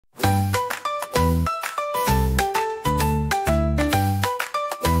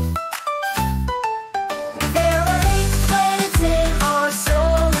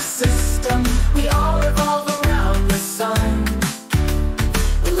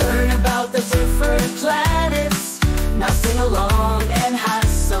along and have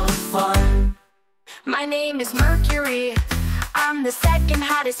some fun. My name is Mercury. I'm the second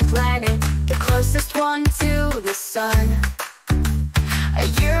hottest planet, the closest one to the sun. A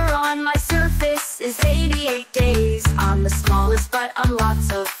year on my surface is 88 days. I'm the smallest, but I'm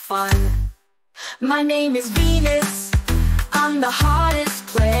lots of fun. My name is Venus. I'm the hottest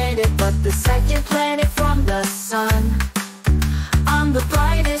planet, but the second planet from the sun. I'm the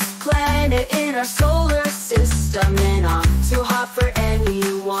brightest planet in our solar system, and I'm too hot for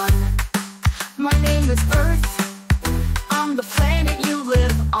anyone. My name is Earth. I'm the planet you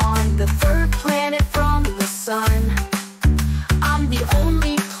live on, the third planet from the sun. I'm the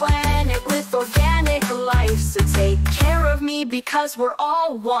only planet with organic life, so take care of me because we're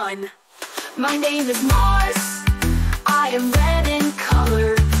all one. My name is Mars. I am red in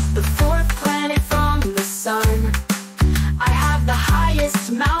color, the fourth planet from the sun. I have the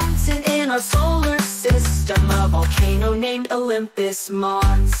highest mountain in our solar system, a volcano named Olympus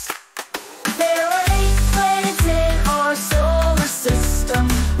Mons. There are 8 planets in our solar system.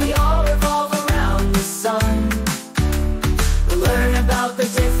 We all revolve around the sun. Learn about the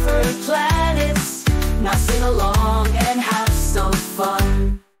different planets, now sing along and have some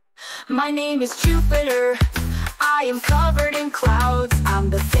fun. My name is Jupiter. I am covered in clouds. I'm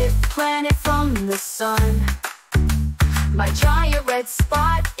the 5th planet from the sun. My giant red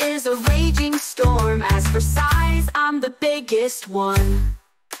spot is a raging storm. As for size, I'm the biggest one.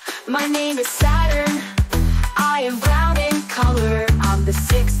 My name is Saturn. I am brown in color. I'm the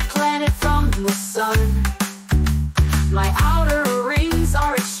 6th planet from the sun. My outer rings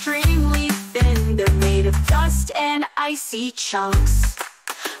are extremely thin. They're made of dust and icy chunks.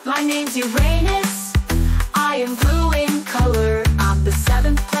 My name's Uranus. I am blue in color. I'm the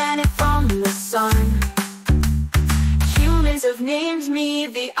 7th planet from the sun. Humans have named me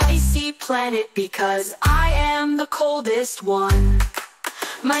the icy planet because I am the coldest one.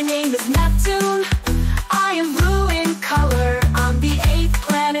 My name is Neptune. I am blue in color. I'm the 8th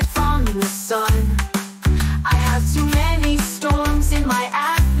planet from the sun. I have too many storms in my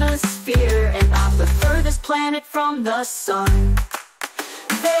atmosphere, and I'm the furthest planet from the sun.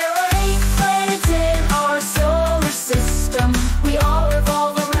 There are 8 planets in our sun.